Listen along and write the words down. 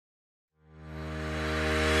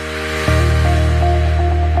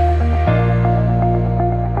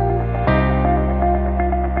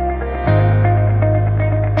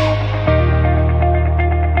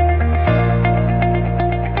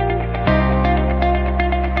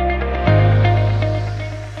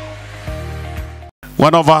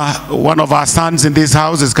One of our sons in this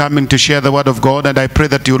house is coming to share the word of God, and I pray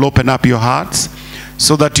that you'll open up your hearts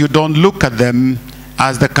so that you don't look at them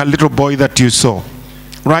as the little boy that you saw,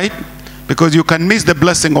 right? Because you can miss the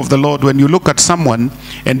blessing of the Lord when you look at someone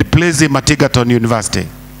and place him at Egerton University.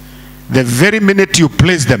 The very minute you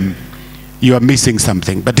place them, you are missing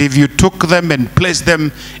something. But if you took them and placed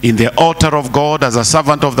them in the altar of God as a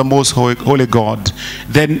servant of the most holy God,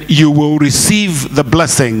 then you will receive the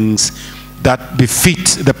blessings that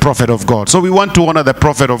befit the prophet of God. So we want to honor the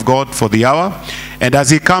prophet of God for the hour. And as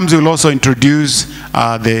he comes, we'll also introduce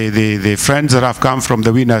the friends that have come from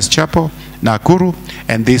the Winners Chapel, Nakuru,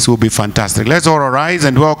 and this will be fantastic. Let's all rise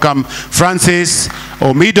and welcome Francis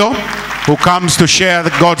Omedo, who comes to share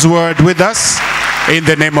God's word with us in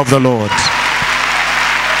the name of the Lord.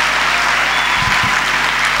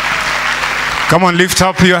 Come on, lift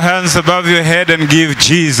up your hands above your head and give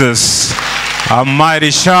Jesus a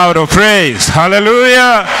mighty shout of praise.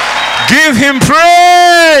 Hallelujah. Give him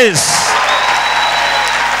praise.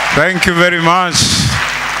 Thank you very much.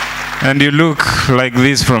 And you look like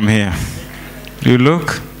this from here. You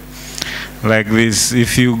look like this.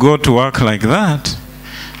 If you go to work like that,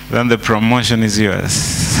 then the promotion is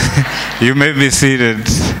yours. You may be seated.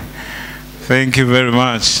 Thank you very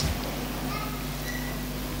much.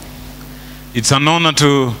 It's an honor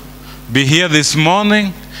to be here this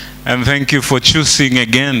morning, and thank you for choosing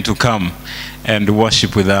again to come and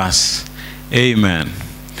worship with us. Amen.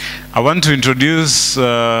 I want to introduce,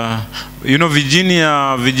 Virginia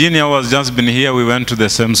was just been here. We went to the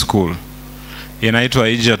same school. Inaitwa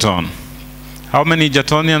Egerton. How many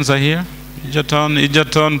Egertonians are here?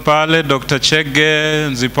 Egerton, Pale, Dr.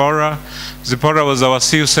 Chege, Zipporah. Zipporah was our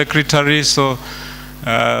CU secretary, so,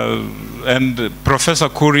 and Professor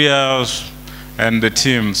Kuria and the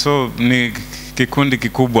team. So, ni kikundi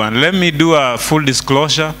kikubwa. And let me do a full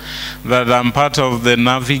disclosure that I'm part of the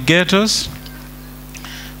navigators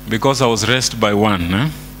because I was raised by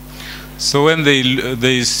one. So when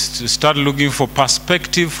they start looking for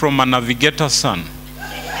perspective from a navigator's son,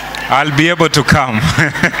 I'll be able to come.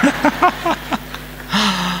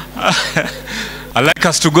 I'd like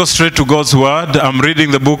us to go straight to God's word. I'm reading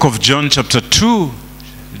the book of John chapter 2.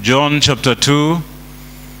 John chapter 2.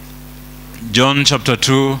 John chapter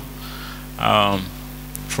 2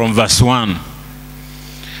 from verse 1.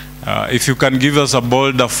 If you can give us a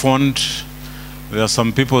bolder font, there are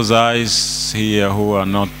some people's eyes here who are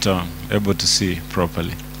not able to see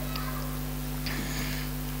properly.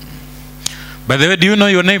 By the way, do you know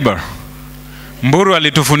your neighbor? Mburu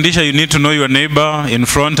alitufundisha you need to know your neighbor in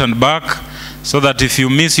front and back, so that if you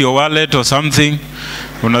miss your wallet or something,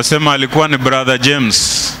 unasema alikuwa ni brother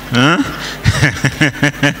James.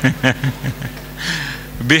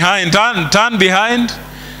 Behind, turn behind.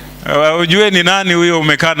 Ujue ni nani huyo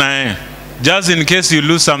umekaa naye, just in case you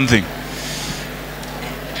lose something.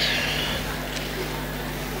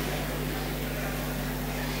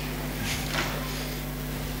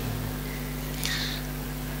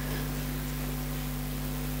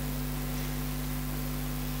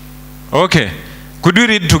 Okay, could we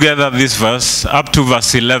read together this verse up to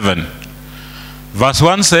verse 11? Verse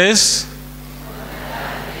 1 says,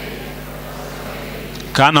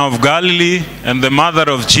 Cana of Galilee, and the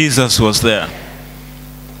mother of Jesus was there.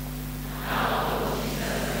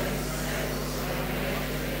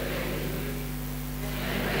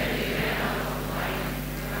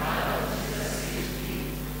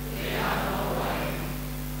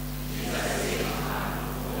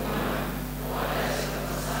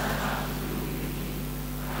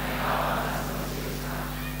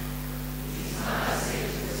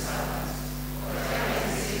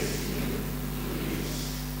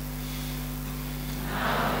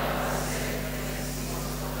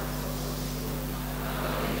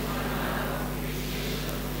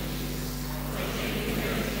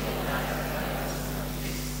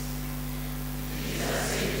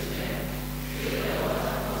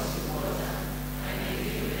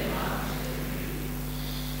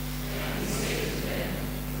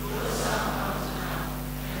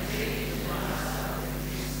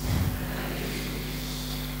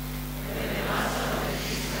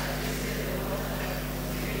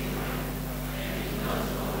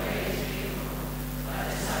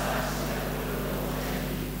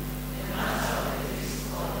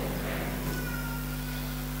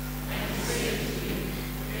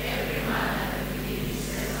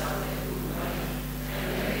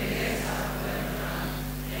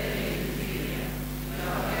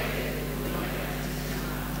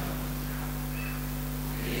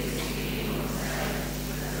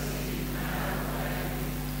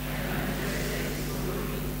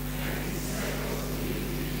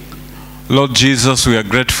 Lord Jesus, we are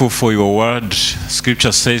grateful for your word.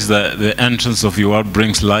 Scripture says that the entrance of your word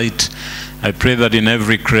brings light. I pray that in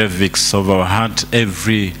every crevice of our heart,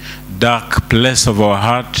 every dark place of our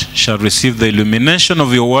heart shall receive the illumination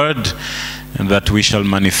of your word, and that we shall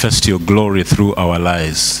manifest your glory through our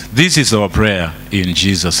lives. This is our prayer in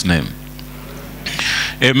Jesus' name.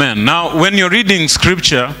 Amen. Now, when you're reading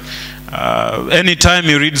scripture, anytime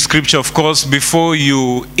you read scripture, of course, before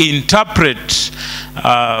you interpret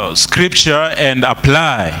scripture and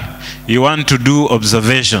apply, you want to do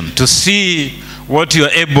observation to see what you're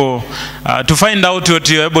able to find out what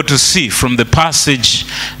you're able to see from the passage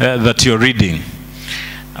that you're reading.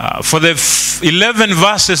 For the 11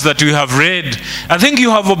 verses that we have read, I think you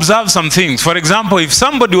have observed some things. For example, if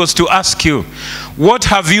somebody was to ask you, what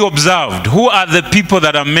have you observed? Who are the people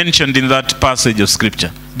that are mentioned in that passage of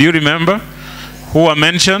scripture? Do you remember who are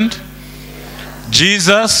mentioned?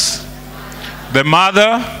 Jesus, the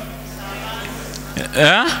mother,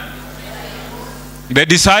 the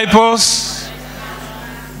disciples,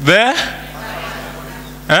 the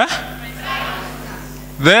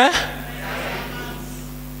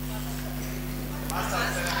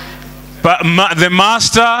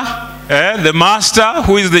master,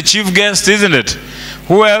 who is the chief guest, isn't it?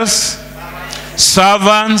 Who else?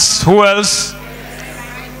 Servants. Who else?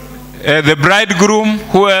 The bridegroom.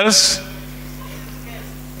 Who else?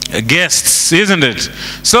 Guests, isn't it?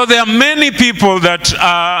 So there are many people that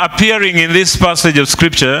are appearing in this passage of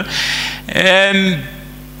scripture,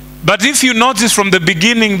 but if you notice from the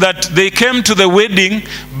beginning that they came to the wedding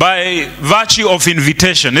by virtue of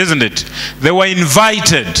invitation, isn't it? They were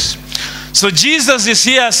invited. So Jesus is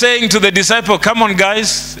here saying to the disciple, come on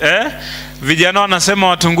guys, vijana wanasema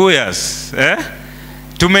watunguyas,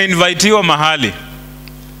 tumeinvitiwa mahali.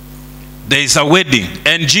 There is a wedding,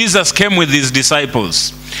 and Jesus came with his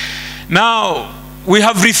disciples. Now, we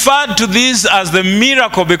have referred to this as the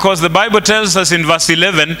miracle because the Bible tells us in verse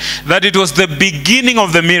 11 that it was the beginning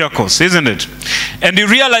of the miracles, isn't it? And you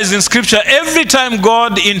realize in scripture, every time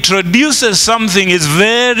God introduces something is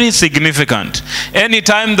very significant.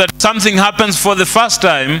 Anytime that something happens for the first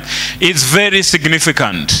time, it's very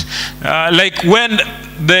significant. Like when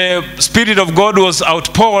the Spirit of God was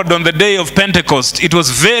outpoured on the day of Pentecost, it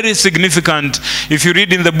was very significant. If you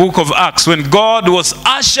read in the book of Acts, when God was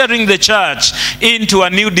ushering the church into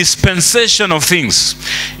a new dispensation of things,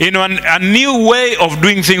 a new way of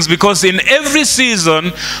doing things, because in every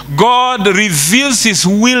season, God reveals his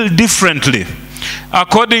will differently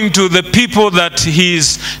according to the people that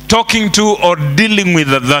he's talking to or dealing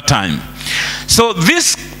with at that time. So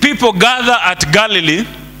these people gather at Galilee,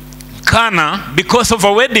 Cana, because of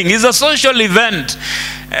a wedding. It's a social event,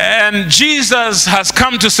 and Jesus has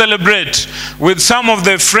come to celebrate with some of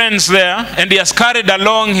the friends there, and he has carried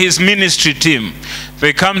along his ministry team.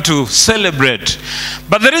 They come to celebrate.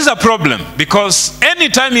 But there is a problem, because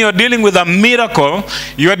anytime you are dealing with a miracle,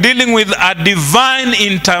 you are dealing with a divine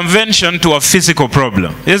intervention to a physical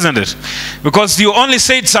problem, isn't it? Because you only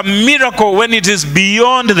say it's a miracle when it is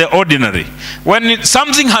beyond the ordinary. When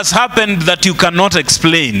something has happened that you cannot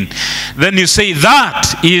explain, then you say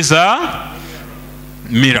that is a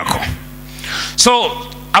miracle. So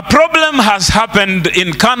a problem has happened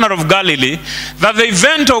in Cana of Galilee that the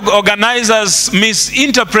event organizers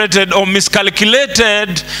misinterpreted or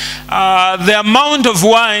miscalculated the amount of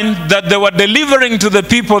wine that they were delivering to the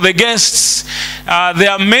people, the guests.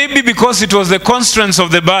 There may be because it was the constraints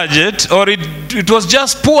of the budget, or it was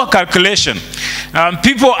just poor calculation.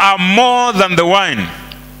 People are more than the wine.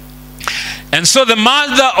 And so the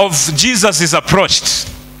mother of Jesus is approached.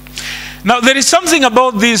 Now, there is something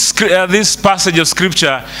about this passage of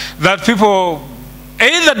scripture that people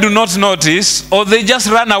either do not notice or they just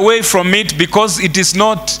run away from it because it is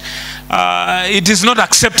not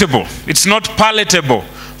acceptable. It's not palatable.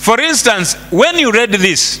 For instance, when you read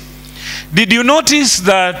this, did you notice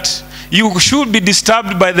that you should be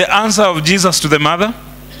disturbed by the answer of Jesus to the mother?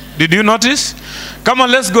 Did you notice? Come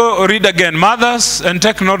on, let's go read again. Mothers, and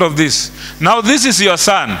take note of this. Now, this is your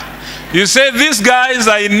son. You say, these guys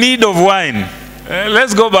are in need of wine.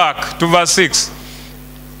 Let's go back to verse 6.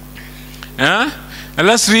 And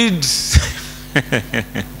let's read.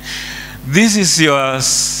 This is your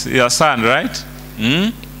son, right?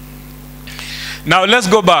 Now let's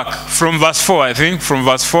go back from verse 4, I think. From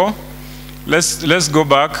verse 4. Let's go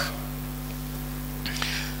back.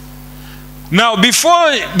 Now,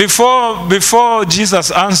 before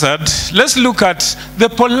Jesus answered, let's look at the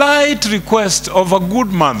polite request of a good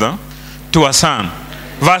mother to a son.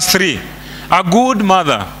 Verse 3. A good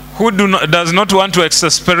mother who does not want to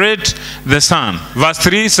exasperate the son. Verse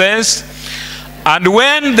 3 says, And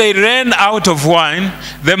when they ran out of wine,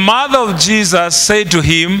 the mother of Jesus said to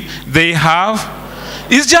him, they have.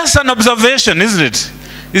 It's just an observation, isn't it?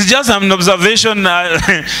 It's just an observation.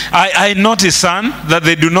 I noticed, son, that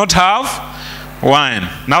they do not have wine.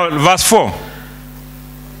 Now, verse 4.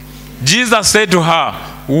 Jesus said to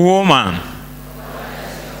her, woman.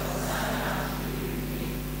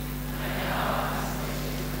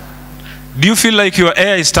 Do you feel like your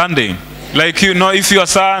hair is standing? Like, you know, if your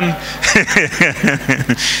son,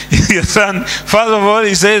 first of all,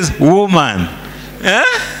 he says, woman. Eh?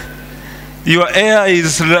 Your hair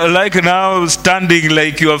is like now standing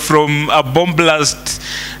like you are from a bomb blast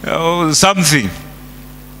or something.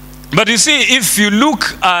 But you see, if you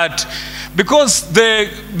look at, because the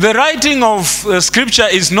writing of scripture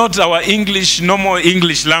is not our normal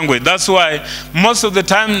English language. That's why most of the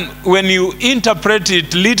time when you interpret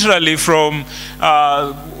it literally from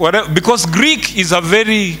whatever, because Greek is a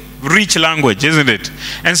very rich language, isn't it?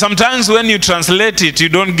 And sometimes when you translate it, you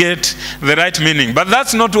don't get the right meaning. But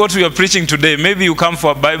that's not what we are preaching today. Maybe you come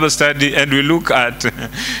for a Bible study and we look at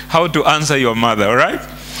how to answer your mother, all right?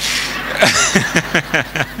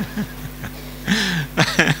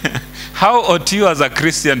 How ought you as a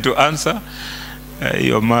Christian to answer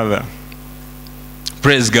your mother?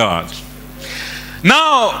 Praise God.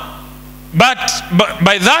 Now, but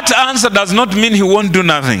by that answer does not mean he won't do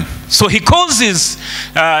nothing. So he calls his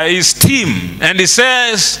team and he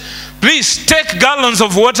says, please take gallons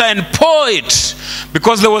of water and pour it,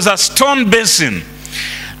 because there was a stone basin.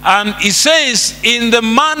 And he says, in the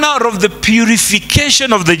manner of the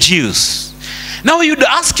purification of the Jews. Now you'd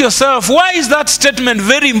ask yourself, why is that statement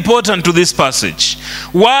very important to this passage?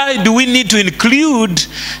 Why do we need to include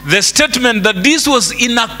the statement that this was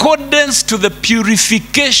in accordance to the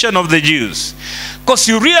purification of the Jews? Because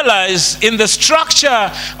you realize in the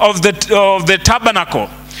structure of the tabernacle,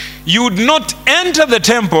 you would not enter the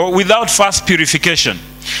temple without first purification.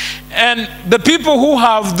 And the people who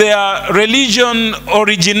have their religion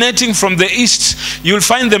originating from the east, you'll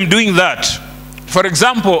find them doing that. For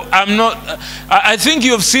example, I think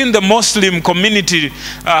you have seen the Muslim community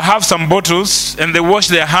have some bottles and they wash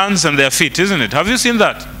their hands and their feet, isn't it? Have you seen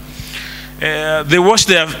that? They wash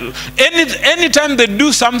their, anytime they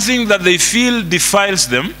do something that they feel defiles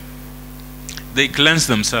them, they cleanse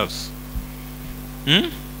themselves.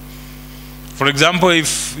 For example,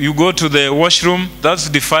 if you go to the washroom, that's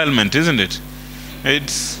defilement, isn't it?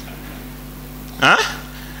 It's, huh?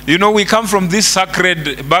 You know, we come from this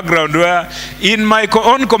sacred background where in my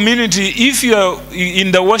own community, if you are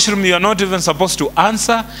in the washroom, you are not even supposed to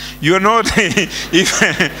answer. You are not, if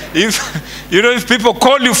people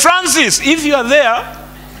call you, Francis, if you are there,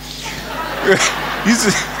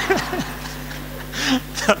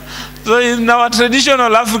 so in our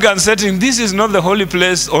traditional African setting, this is not the holy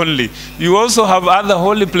place only. You also have other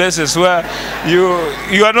holy places where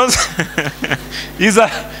you are not,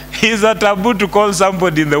 it's a taboo to call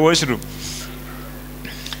somebody in the washroom.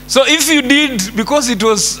 So if you did, because it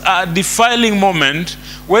was a defiling moment,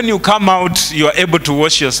 when you come out, you are able to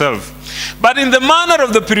wash yourself. But in the manner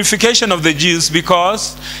of the purification of the Jews,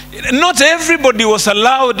 because not everybody was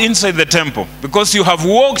allowed inside the temple, because you have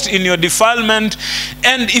walked in your defilement.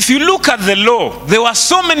 And if you look at the law, there were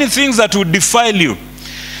so many things that would defile you.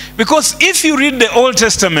 Because if you read the Old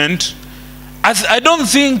Testament, I don't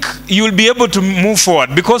think you'll be able to move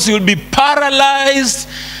forward, because you'll be paralyzed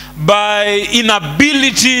by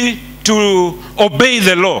inability to obey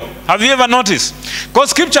the law. Have you ever noticed?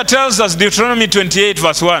 Because scripture tells us, Deuteronomy 28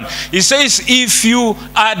 verse 1, it says, if you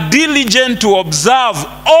are diligent to observe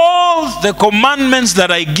all the commandments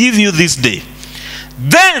that I give you this day,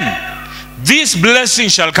 then this blessing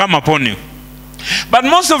shall come upon you. But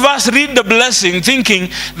most of us read the blessing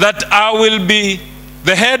thinking that I will be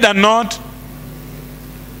the head and not.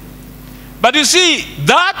 But you see,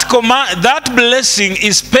 that blessing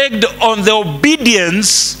is pegged on the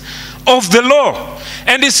obedience of the law.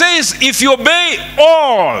 And it says, if you obey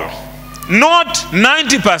all, not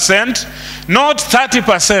 90%, not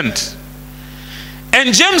 30%.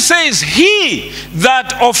 And James says, he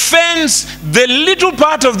that offends the little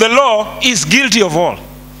part of the law is guilty of all.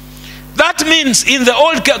 That means in the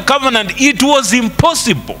old covenant, it was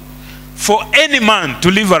impossible for any man to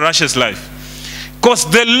live a righteous life. Because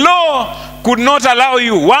the law could not allow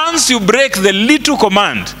you. Once you break the little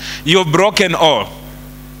command, you've broken all.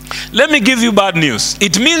 Let me give you bad news.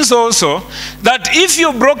 It means also that if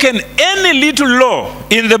you've broken any little law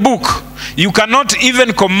in the book, you cannot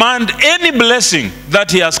even command any blessing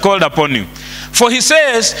that he has called upon you. For he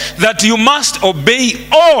says that you must obey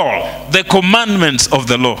all the commandments of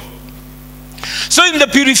the law. So in the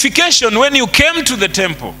purification, when you came to the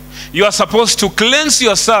temple, you are supposed to cleanse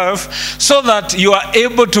yourself so that you are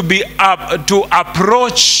able to be to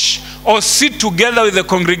approach or sit together with the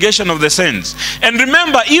congregation of the saints. And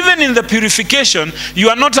remember, even in the purification, you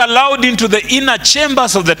are not allowed into the inner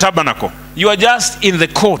chambers of the tabernacle. You are just in the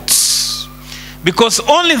courts. Because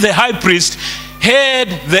only the high priest had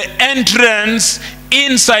the entrance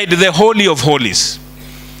inside the Holy of Holies.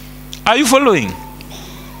 Are you following?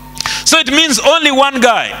 So it means only one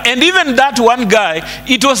guy. And even that one guy,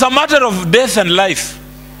 it was a matter of death and life.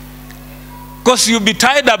 Because you'll be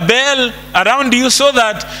tied a bell around you so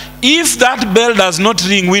that if that bell does not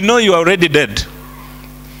ring, we know you are already dead.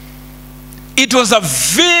 It was a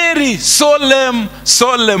very solemn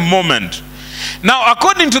moment. Now,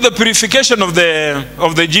 according to the purification of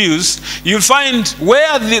the Jews, you'll find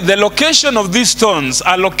where the location of these stones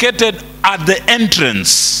are located at the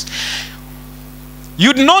entrance.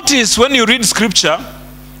 You'd notice when you read scripture,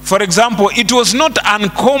 for example, it was not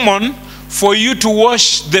uncommon for you to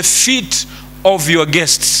wash the feet of your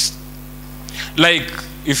guests. Like,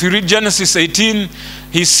 if you read Genesis 18,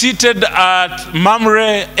 he's seated at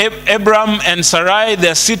Mamre, Abram and Sarai,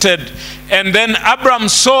 they're seated. And then Abram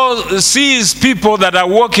sees people that are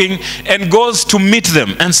walking and goes to meet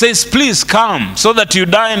them and says, please come so that you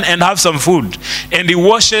dine and have some food. And he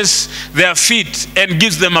washes their feet and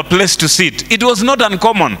gives them a place to sit. It was not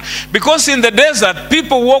uncommon because in the desert,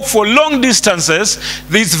 people walk for long distances.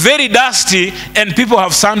 It's very dusty and people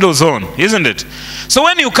have sandals on, isn't it? So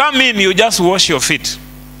when you come in, you just wash your feet.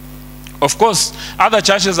 Of course, other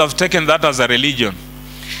churches have taken that as a religion.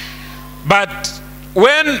 But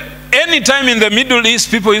when any time in the Middle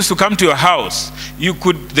East people used to come to your house,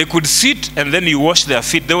 they could sit and then you wash their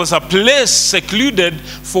feet. There was a place secluded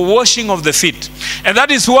for washing of the feet. And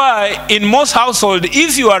that is why in most households,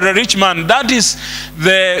 if you are a rich man, that is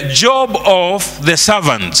the job of the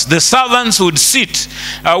servants. The servants would sit,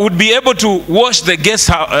 would be able to wash the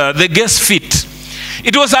guest's feet.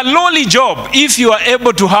 It was a lowly job if you are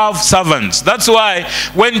able to have servants. That's why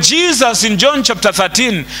when Jesus in John chapter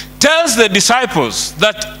 13 tells the disciples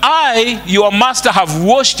that I, your master, have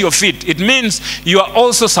washed your feet, it means you are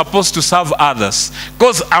also supposed to serve others.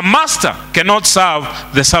 Because a master cannot serve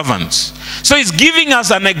the servants. So he's giving us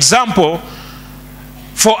an example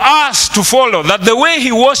for us to follow, that the way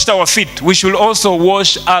he washed our feet, we should also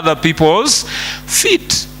wash other people's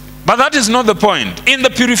feet. But that is not the point. In the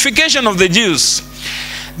purification of the Jews,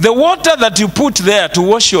 the water that you put there to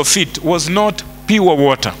wash your feet was not pure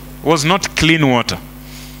water, was not clean water.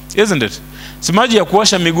 Isn't it? Si maji ya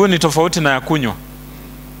kuosha miguu ni tofauti na ya kunywa.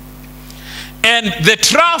 And the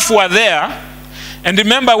trough were there. And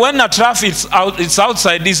remember, when a trough is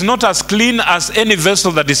outside, it's not as clean as any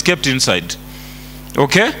vessel that is kept inside.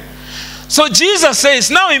 Okay? So Jesus says,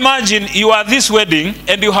 now imagine you are at this wedding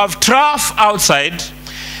and you have trough outside.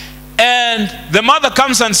 And the mother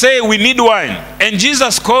comes and says, we need wine. And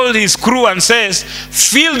Jesus called his crew and says,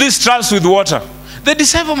 fill these troughs with water. The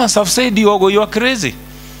disciple must have said, Diogo, you are crazy.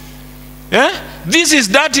 Yeah? This is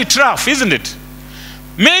dirty trough, isn't it?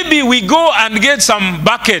 Maybe we go and get some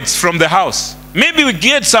buckets from the house. Maybe we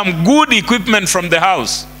get some good equipment from the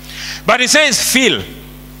house. But he says, fill.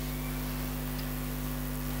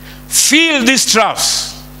 Fill these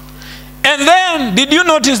troughs. And then, did you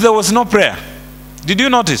notice there was no prayer? Did you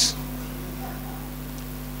notice?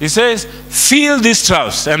 He says, fill these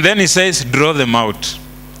troughs. And then he says, draw them out.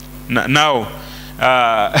 Now,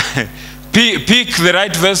 pick the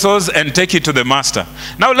right vessels and take it to the master.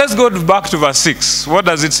 Now let's go back to verse 6. What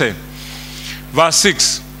does it say? Verse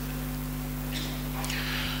 6.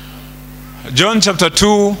 John chapter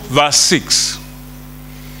 2, verse 6.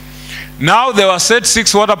 Now there were set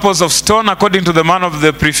 6 water pots of stone according to the manner of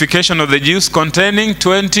the purification of the Jews, containing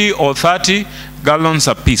 20 or 30 gallons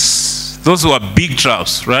apiece. Those were big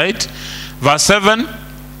troughs, right? Verse 7.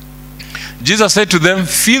 Jesus said to them,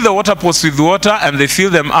 fill the water pots with water, and they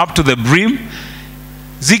fill them up to the brim.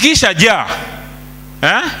 Zikisha ja.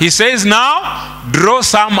 He says, now, draw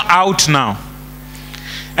some out now.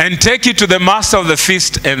 And take it to the master of the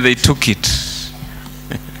feast, and they took it.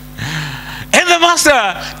 And the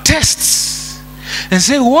master tests and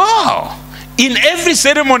says, wow, in every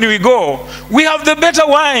ceremony we go, we have the better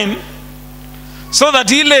wine. So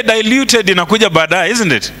that ile diluted inakuja baadaye,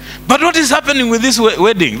 isn't it? But what is happening with this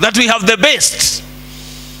wedding? That we have the best.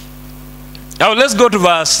 Now let's go to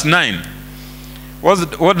verse 9.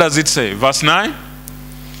 What does it say? Verse 9.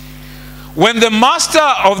 When the master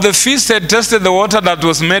of the feast had tasted the water that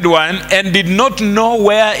was made wine and did not know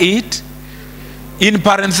where it, in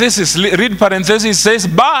parenthesis, read parenthesis, it says,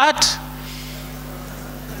 but,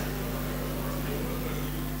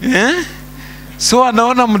 So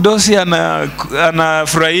anaona mdosi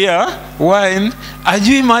anafurahia wine,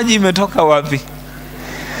 ajui maji imetoka wapi.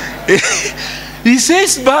 He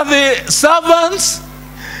says, but the servants,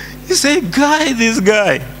 he say, this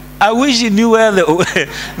guy, I wish he knew where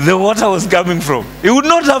the water was coming from. He would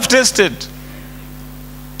not have tasted.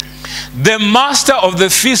 The master of the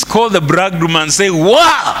feast called the bridegroom and say,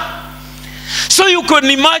 wow! So you can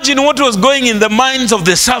imagine what was going in the minds of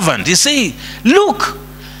the servant. He say, look,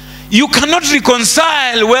 you cannot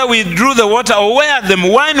reconcile where we drew the water or where the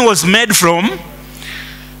wine was made from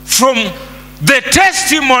the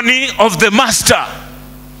testimony of the master.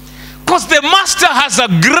 Because the master has a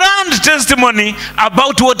grand testimony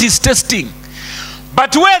about what he's tasting.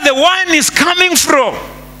 But where the wine is coming from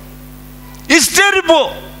is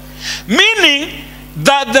terrible. Meaning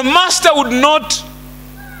that the master would not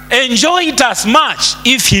enjoy it as much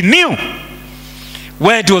if he knew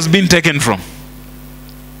where it was being taken from.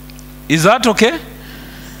 Is that okay?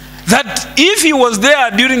 That if he was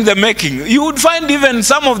there during the making, you would find even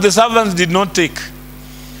some of the servants did not take.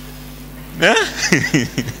 Eh?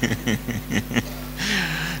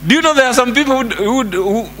 Do you know there are some people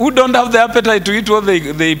who don't have the appetite to eat what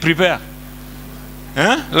they prepare?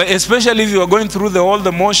 Eh? Like especially if you are going through all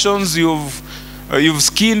the motions, you've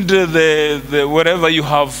skinned the whatever, you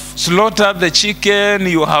have slaughtered the chicken,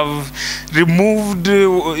 you have removed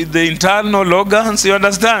the internal organs, you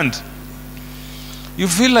understand? You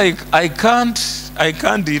feel like, I can't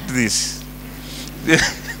eat this.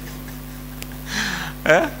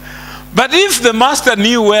 Eh? But if the master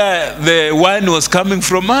knew where the wine was coming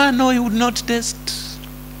from, no, he would not taste.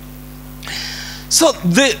 So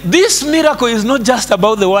this miracle is not just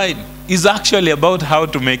about the wine. It's actually about how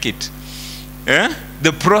to make it. Eh?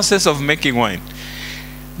 The process of making wine.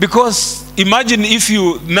 Because imagine if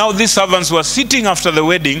now these servants were sitting after the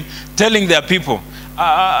wedding telling their people,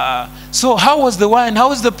 so how was the wine? How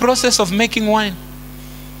was the process of making wine?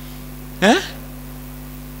 Eh?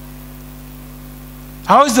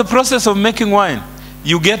 How is the process of making wine?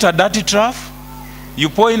 You get a dirty trough, you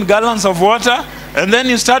pour in gallons of water, and then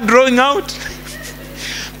you start drawing out.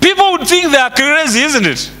 People would think they are crazy, isn't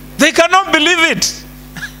it? They cannot believe it.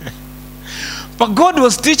 But God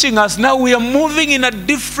was teaching us, now we are moving in a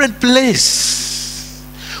different place.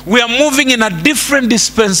 We are moving in a different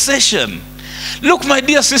dispensation. Look, my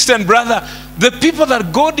dear sister and brother, the people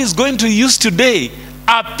that God is going to use today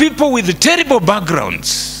are people with terrible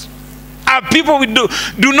backgrounds. Are people who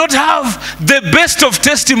do not have the best of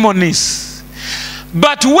testimonies.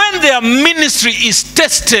 But when their ministry is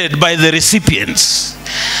tested by the recipients,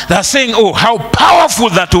 they're saying, oh, how powerful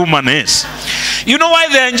that woman is. You know why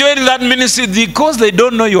they're enjoying that ministry? Because they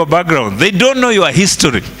don't know your background. They don't know your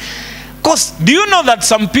history. Because do you know that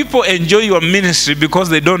some people enjoy your ministry because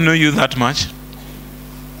they don't know you that much?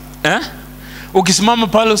 Eh? Ukisimama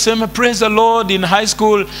pale useme, praise the Lord, in high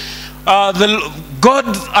school, the God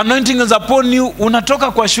anointing is upon you.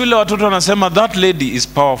 Unatoka kwa shule watoto wanasema, that lady is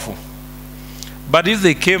powerful. But if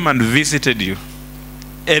they came and visited you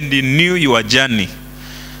and they knew your journey,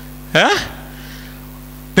 eh?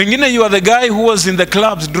 Pengine you are the guy who was in the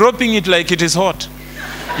clubs dropping it like it is hot.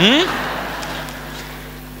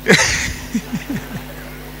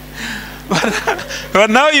 But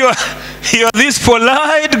now you are this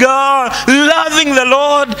polite girl, loving the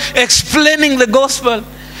Lord, explaining the gospel.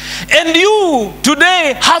 And you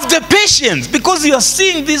today have the patience because you are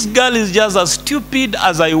seeing this girl is just as stupid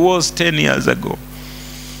as I was 10 years ago.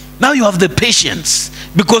 Now you have the patience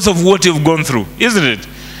because of what you've gone through, isn't it?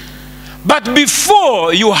 But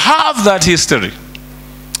before you have that history,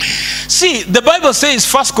 see, the Bible says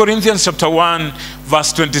 1 Corinthians chapter 1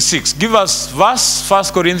 verse 26. Give us verse 1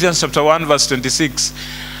 Corinthians chapter 1 verse 26.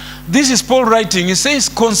 This is Paul writing. He says,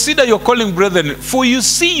 consider your calling, brethren, for you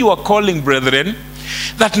see your calling, brethren,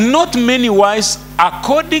 that not many wise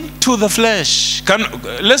according to the flesh.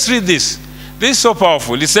 Let's read this. This is so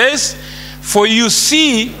powerful. It says, for you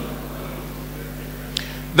see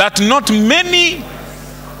that not many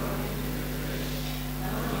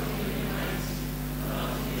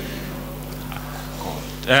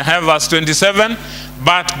verse 27,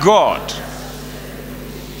 but God.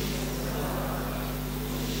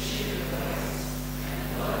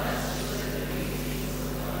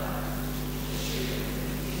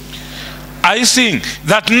 Are you seeing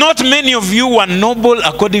that not many of you were noble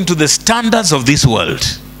according to the standards of this world?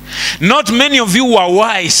 Not many of you were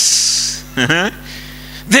wise. There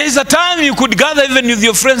is a time you could gather even with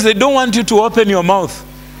your friends, they don't want you to open your mouth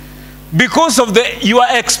because of your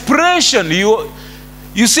expression.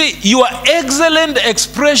 You see, your excellent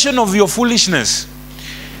expression of your foolishness.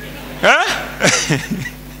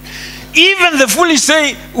 Even the foolish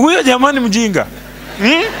say, huyo jamani mjinga.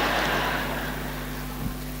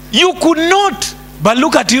 You could not, but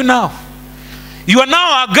look at you now. You are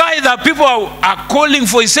now a guy that people are calling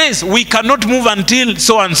for. He says, we cannot move until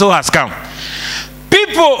so-and-so has come.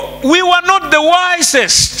 People, we were not the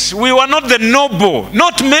wisest. We were not the noble.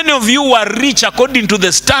 Not many of you were rich according to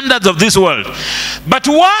the standards of this world. But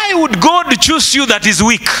why would God choose you that is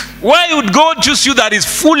weak? Why would God choose you that is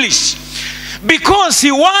foolish? Because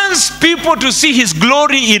he wants people to see his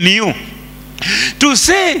glory in you. To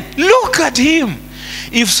say, look at him.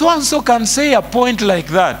 If so-and-so can say a point like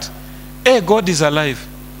that, hey, God is alive.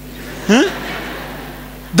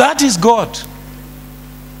 That is God.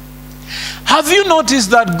 Have you noticed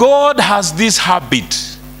that God has this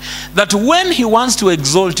habit that when he wants to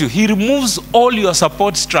exalt you, he removes all your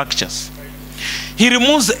support structures. He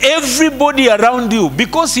removes everybody around you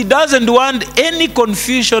because he doesn't want any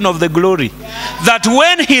confusion of the glory. That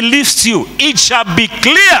when he lifts you, it shall be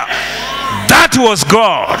clear that was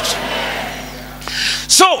God.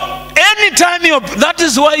 So, anytime that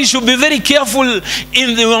is why you should be very careful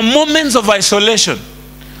in the moments of isolation.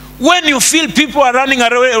 When you feel people are running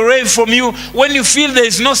away from you, when you feel there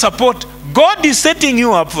is no support, God is setting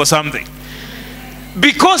you up for something.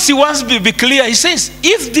 Because he wants to be clear. He says,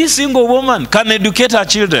 if this single woman can educate her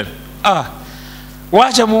children,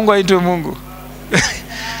 wacha Mungu aitwe Mungu.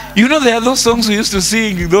 You know, there are those songs we used to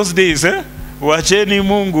sing in those days, Wacheni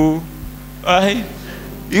Mungu.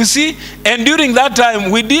 You see, and during that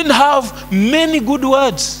time, we didn't have many good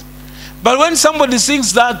words. But when somebody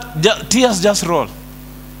sings that, tears just roll.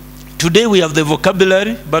 Today we have the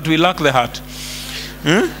vocabulary, but we lack the heart.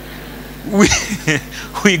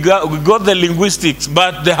 We got the linguistics,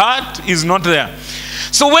 but the heart is not there.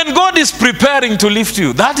 So when God is preparing to lift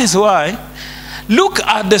you, that is why, look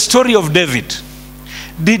at the story of David.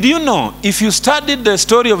 Did you know, if you studied the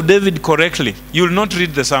story of David correctly, you will not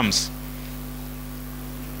read the Psalms.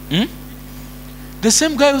 The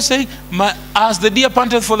same guy who's saying, as the deer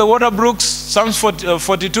panted for the water brooks, Psalms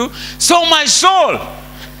 42, so my soul.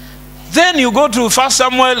 Then you go to 1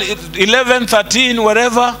 Samuel 11, 13,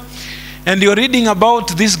 wherever, and you're reading about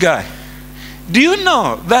this guy. Do you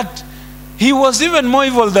know that he was even more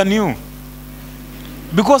evil than you?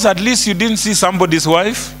 Because at least you didn't see somebody's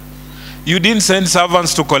wife. You didn't send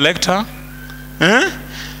servants to collect her.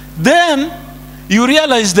 Then you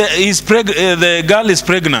realize that the girl is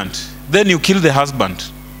pregnant. Then you kill the husband.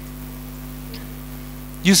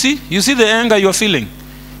 You see? You see the anger you're feeling?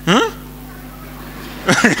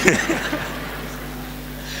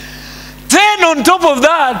 Then on top of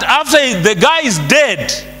that, after the guy is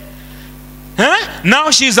dead, now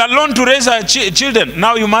she's alone to raise her children.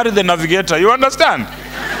 Now you marry the navigator. You understand?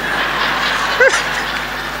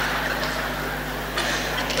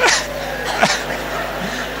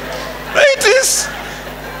 It is.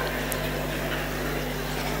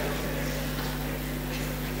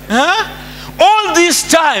 All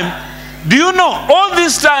this time, do you know, all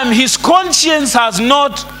this time his conscience has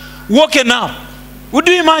not woken up. Would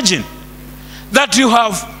you imagine that you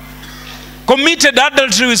have committed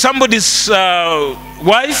adultery with somebody's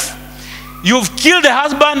wife? You've killed a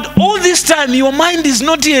husband. All this time your mind is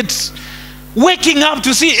not yet waking up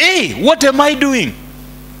to see, hey, what am I doing?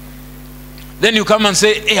 Then you come and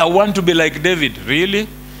say, hey, I want to be like David. Really?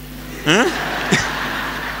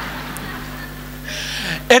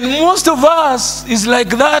 And most of us is like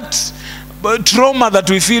that trauma that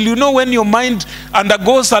we feel. You know, when your mind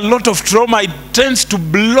undergoes a lot of trauma, it tends to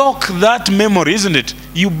block that memory, isn't it?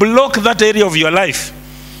 You block that area of your life.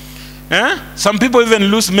 Some people even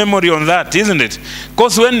lose memory on that, isn't it?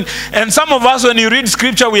 Because and some of us, when you read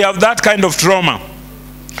scripture, we have that kind of trauma.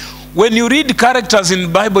 When you read characters in the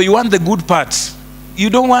Bible, you want the good parts. You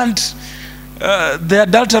don't want the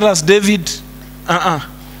adulterous David.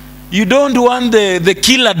 You don't want the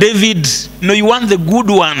killer David. No, you want the good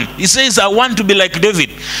one. He says, I want to be like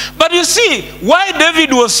David. But you see, why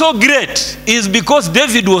David was so great is because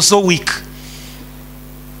David was so weak.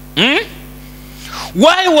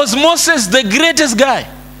 Why was Moses the greatest guy?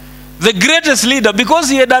 The greatest leader? Because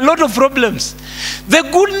he had a lot of problems. The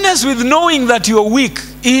goodness with knowing that you are weak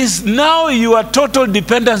is now your total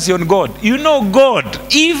dependency on God. You know, God,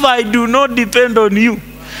 if I do not depend on you.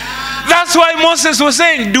 That's why Moses was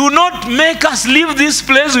saying, do not make us leave this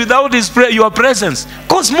place without your presence.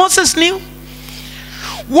 Because Moses knew.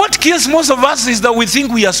 What kills most of us is that we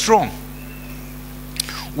think we are strong.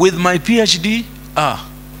 With my PhD,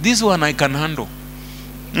 this one I can handle.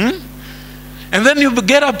 And then you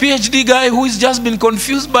get a PhD guy who has just been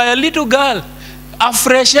confused by a little girl, a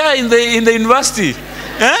fresher in the university.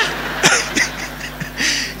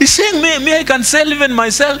 He's saying, me, I can sell even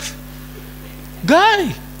myself.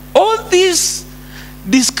 Guy, all this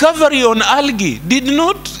discovery on algae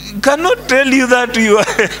cannot tell you that you are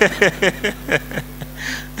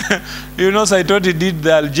you know, Saitoti did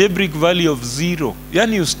the algebraic value of 0.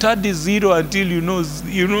 Yani you study 0 until you know.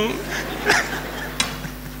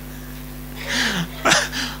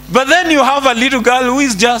 But then you have a little girl who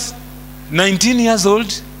is just 19 years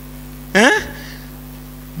old,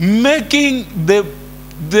 making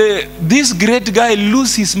this great guy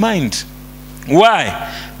lose his mind.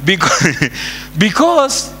 Why?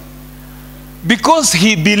 Because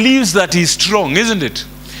he believes that he's strong, isn't it?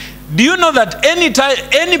 Do you know that any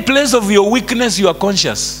place of your weakness, you are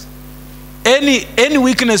conscious? Any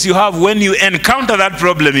weakness you have, when you encounter that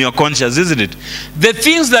problem, you are conscious, isn't it? The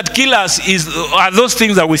things that kill us are those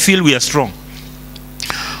things that we feel we are strong.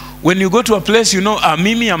 When you go to a place, you know,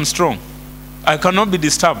 Mimi, I'm strong. I cannot be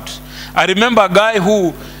disturbed. I remember a guy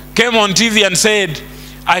who came on TV and said,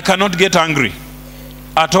 I cannot get angry.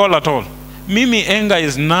 At all. Mimi, anger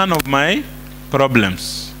is none of my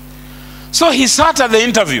problems. So he sat at the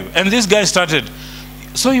interview, and this guy started,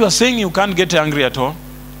 so you are saying you can't get angry at all?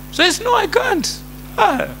 Says, no, I can't.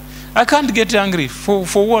 I can't get angry. For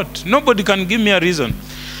what? Nobody can give me a reason.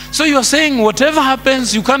 So you are saying whatever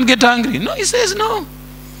happens, you can't get angry? No, he says, no.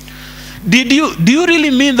 Do you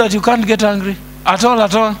really mean that you can't get angry? At all?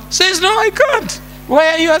 Says, no, I can't. Why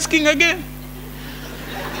are you asking again?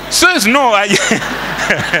 Says, no, I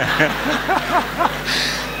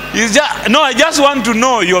just want to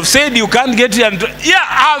know. You have said you can't get it. Yeah,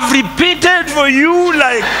 I've repeated for you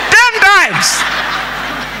like 10 times.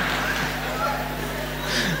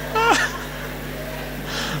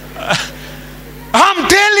 I'm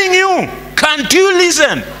telling you, can't you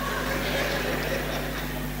listen?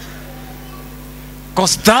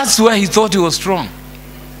 Because that's where he thought he was strong.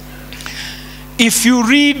 If you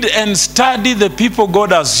read and study the people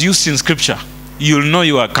God has used in Scripture, you'll know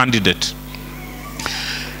you are a candidate.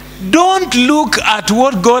 Don't look at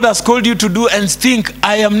what God has called you to do and think,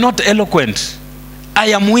 I am not eloquent. I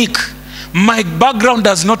am weak. My background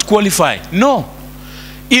does not qualify. No.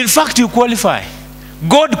 In fact, you qualify.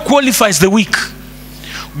 God qualifies the weak.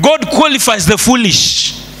 God qualifies the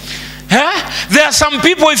foolish. There are some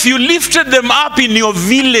people, if you lifted them up in your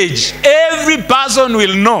village, every person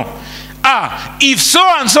will know. If so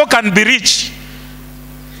and so can be rich,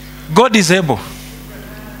 God is able.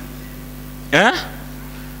 And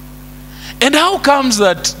how comes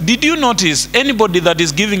that? Did you notice anybody that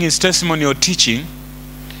is giving his testimony or teaching,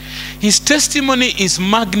 his testimony is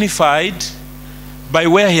magnified by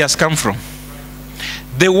where he has come from?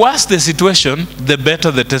 The worse the situation, the better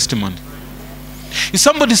the testimony. If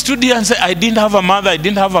somebody stood here and said, I didn't have a mother, I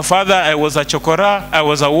didn't have a father, I was a chokora, I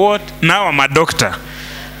was a what, now I'm a doctor.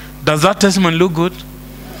 Does that testimony look good?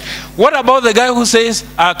 What about the guy who says,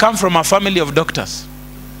 I come from a family of doctors?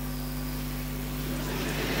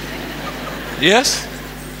 Yes?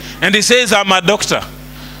 And he says, I'm a doctor.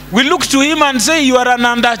 We look to him and say, you are an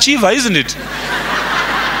underachiever, isn't it?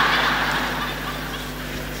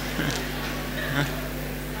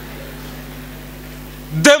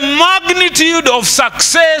 The magnitude of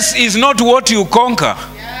success is not what you conquer.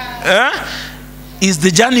 Is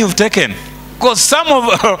the journey you've taken. Because some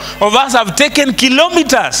of us have taken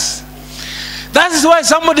kilometers. That is why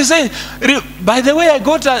somebody says, by the way, I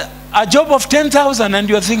got a job of 10,000, and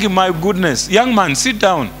you're thinking, my goodness, young man, sit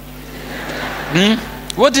down.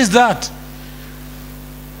 What is that?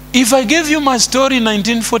 If I gave you my story in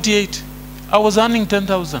 1948, I was earning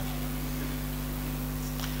 10,000.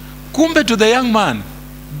 Kumbe, to the young man,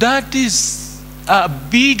 that is a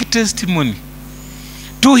big testimony.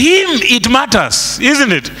 To him, it matters,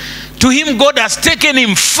 isn't it? To him, God has taken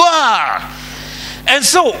him far. And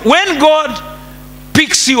so, when God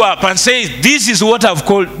picks you up and says, this is what I've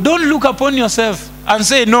called, don't look upon yourself and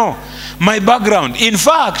say, no, my background. In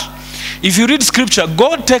fact, if you read Scripture,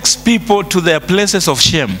 God takes people to their places of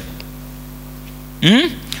shame.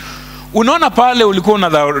 Unaona pale ulikuwa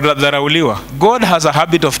unadharauliwa. God has a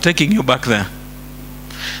habit of taking you back there.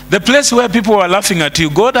 The place where people were laughing at you,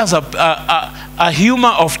 God has a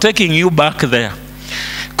humor of taking you back there.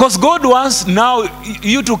 Because God wants now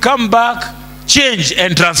you to come back, changed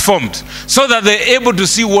and transformed, so that they're able to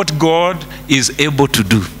see what God is able to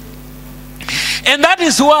do. And that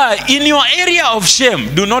is why in your area of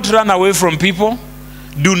shame, do not run away from people.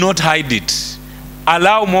 Do not hide it.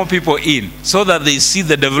 Allow more people in so that they see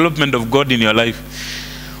the development of God in your life.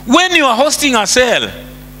 When you are hosting a cell,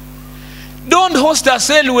 don't host a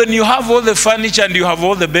cell when you have all the furniture and you have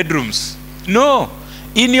all the bedrooms. No.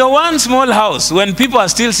 In your one small house, when people are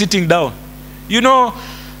still sitting down. You know,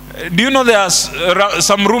 Do you know there are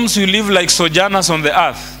some rooms you live like sojourners on the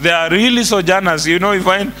earth? They are really sojourners. You know, you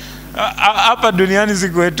find hapa duniani si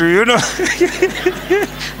kwetu, you know.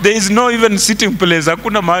 There is no even sitting place.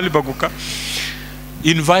 Hakuna mahali pa kukaa.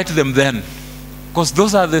 Invite them then. Because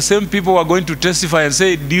those are the same people who are going to testify and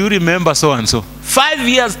say, do you remember so and so? 5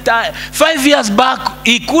 years back,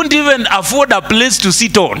 he couldn't even afford a place to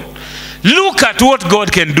sit on. Look at what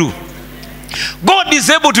God can do. God is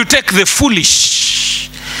able to take the foolish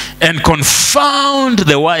and confound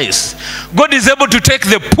the wise. God is able to take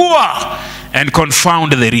the poor and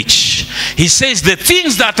confound the rich. He says the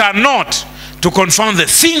things that are not to confound the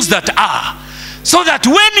things that are. So that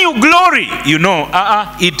when you glory, you know,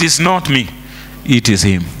 it is not me. It is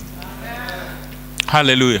him.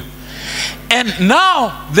 Hallelujah. And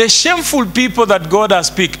now, the shameful people that God has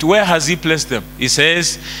picked, where has he placed them? He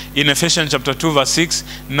says in Ephesians chapter 2 verse 6,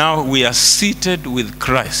 now we are seated with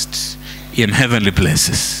Christ in heavenly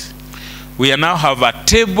places. We now have a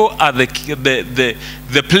table at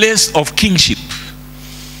the place of kingship.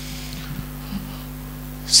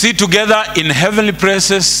 Sit together in heavenly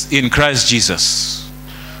places in Christ Jesus.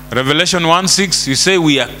 Revelation 1:6, you say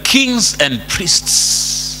we are kings and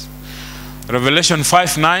priests. Revelation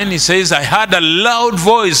 5:9, he says, I heard a loud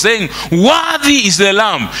voice saying, worthy is the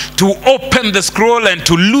Lamb to open the scroll and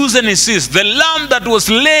to loosen his seals. The Lamb that was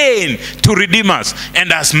slain to redeem us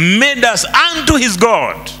and has made us unto his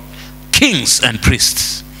God, kings and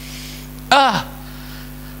priests.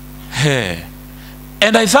 Hey.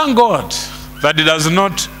 And I thank God that he does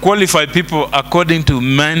not qualify people according to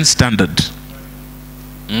man's standard.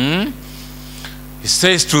 He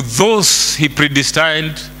says to those he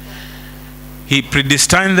predestined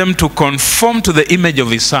them to conform to the image of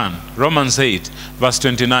his son. Romans 8 verse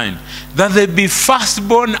 29. That they be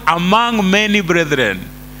firstborn among many brethren.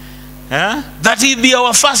 That he be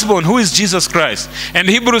our firstborn, who is Jesus Christ. And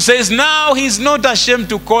Hebrews says, now he's not ashamed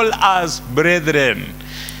to call us brethren,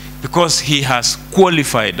 because he has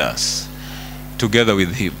qualified us together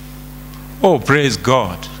with him. Oh, praise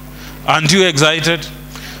God. Aren't you excited?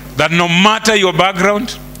 That no matter your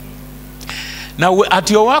background, now at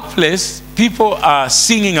your workplace, people are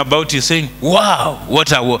singing about you, saying, wow,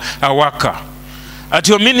 what a worker. At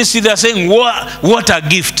your ministry, they are saying, what a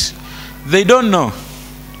gift. They don't know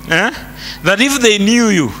that if they knew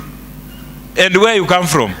you and where you come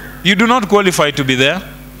from, you do not qualify to be there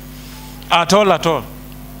at all, at all.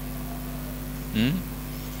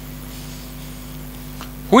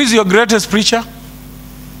 Who is your greatest preacher?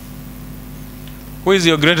 Who is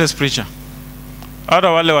your greatest preacher?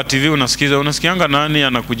 Hata wale wa TV unasikianga nani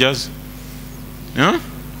anakujaza?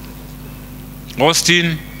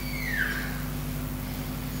 Austin.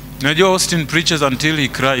 Najua Austin preaches until he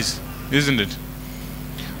cries, isn't it?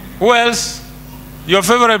 Who else? Your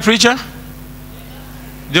favorite preacher?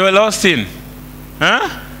 Joel Austin.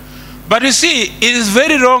 But you see, it is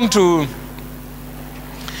very wrong to...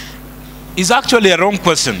 It's actually a wrong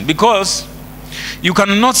question, because you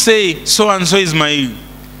cannot say so-and-so is my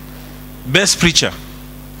best preacher.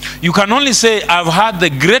 You can only say, I've heard the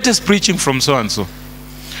greatest preaching from so-and-so.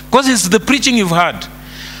 Because it's the preaching you've heard.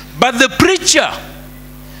 But the preacher,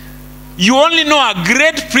 you only know a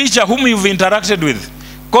great preacher whom you've interacted with.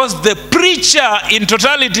 Because the preacher in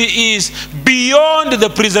totality is beyond the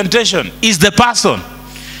presentation, is the person.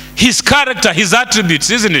 His character, his attributes,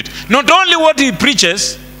 isn't it? Not only what he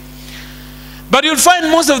preaches, but you'll find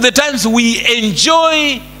most of the times we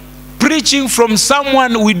enjoy preaching from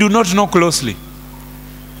someone we do not know closely.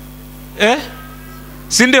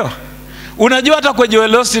 Si ndio? Unajua hata kwa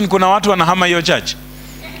Joel Austin kuna watu wanahama hiyo church.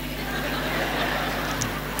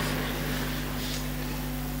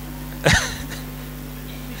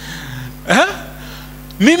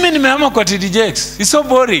 Mimi nimehama kwa TDJX. It's so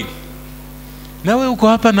boring. Na wewe uko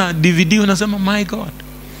hapa na DVD unasema my God.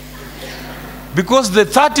 Because the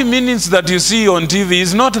 30 minutes that you see on TV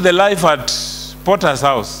is not the life at Potter's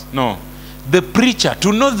house. No. The preacher.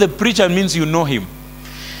 To know the preacher means you know him.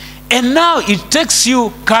 And now it takes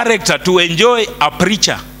you character to enjoy a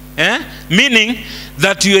preacher. Meaning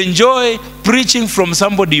that you enjoy preaching from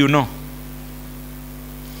somebody you know.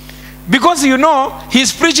 Because you know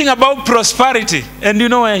he's preaching about prosperity. And you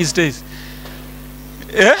know where he stays.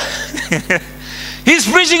 He's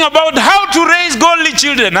preaching about how to raise godly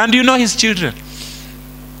children, and you know his children.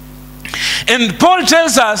 And Paul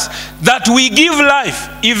tells us that we give life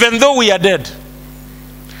even though we are dead.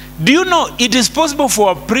 Do you know it is possible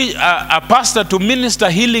for a pastor to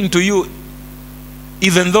minister healing to you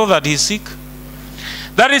even though that he's sick?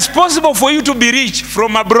 That it's possible for you to be rich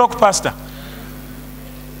from a broke pastor.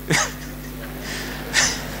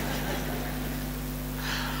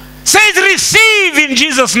 Says receive in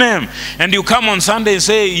Jesus' name. And you come on Sunday and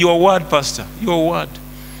say, your word, Pastor, your word.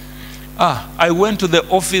 I went to the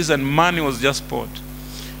office and money was just poured.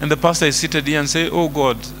 And the pastor is seated here and say, oh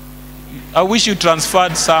God, I wish you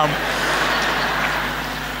transferred some.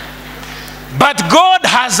 But God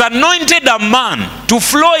has anointed a man to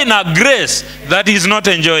flow in a grace that he's not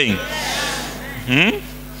enjoying.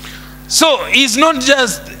 So it's not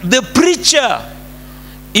just the preacher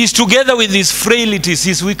is together with his frailties,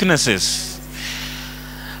 his weaknesses.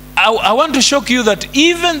 I want to shock you that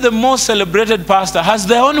even the most celebrated pastor has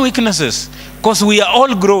their own weaknesses, because we are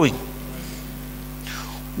all growing.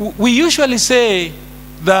 We usually say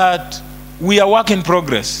that we are work in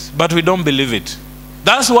progress, but we don't believe it.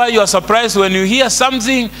 That's why you are surprised when you hear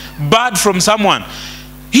something bad from someone.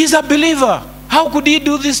 He's a believer. How could he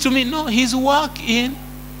do this to me? No, he's working.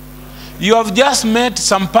 You have just met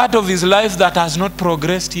some part of his life that has not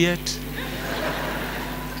progressed yet.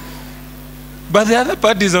 But the other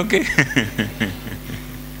part is okay.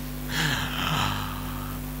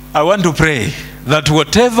 I want to pray that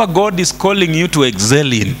whatever God is calling you to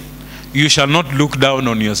excel in, you shall not look down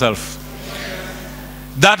on yourself.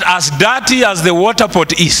 That as dirty as the water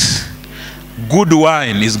pot is, good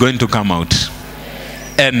wine is going to come out.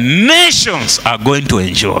 And nations are going to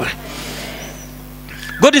enjoy.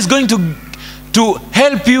 God is going to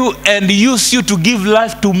help you and use you to give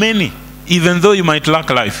life to many, even though you might lack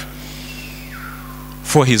life,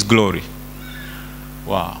 for his glory.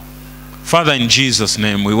 Wow. Father, in Jesus'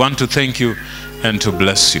 name, we want to thank you and to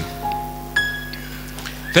bless you.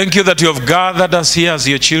 Thank you that you have gathered us here as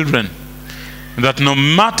your children, that no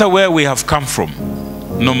matter where we have come from,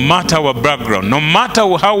 no matter our background, no matter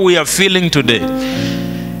how we are feeling today,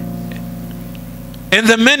 and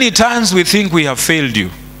the many times we think we have failed you,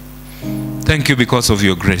 thank you because of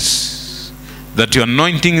your grace, that your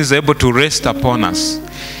anointing is able to rest upon us,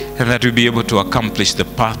 and that we'll be able to accomplish the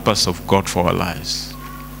purpose of God for our lives.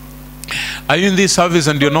 Are you in this service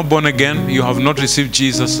and you're not born again? You have not received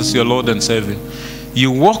Jesus as your Lord and Savior.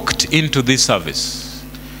 You walked into this service,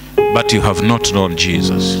 but you have not known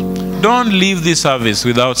Jesus. Don't leave this service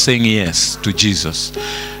without saying yes to Jesus.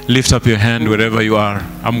 Lift up your hand wherever you are.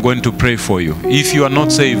 I'm going to pray for you. If you are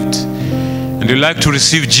not saved and you'd like to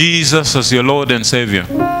receive Jesus as your Lord and Savior,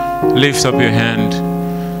 lift up your hand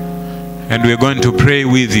and we're going to pray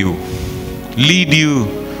with you. Lead you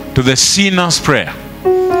to the sinner's prayer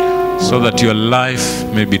so that your life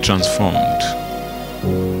may be transformed.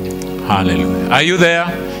 Hallelujah. Are you there?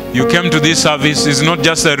 You came to this service. It's not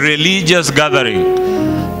just a religious gathering.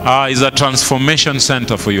 It's a transformation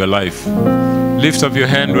center for your life. Lift up your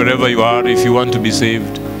hand wherever you are if you want to be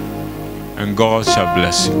saved, and God shall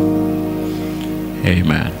bless you.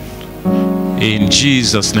 Amen. In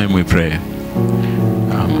Jesus' name we pray.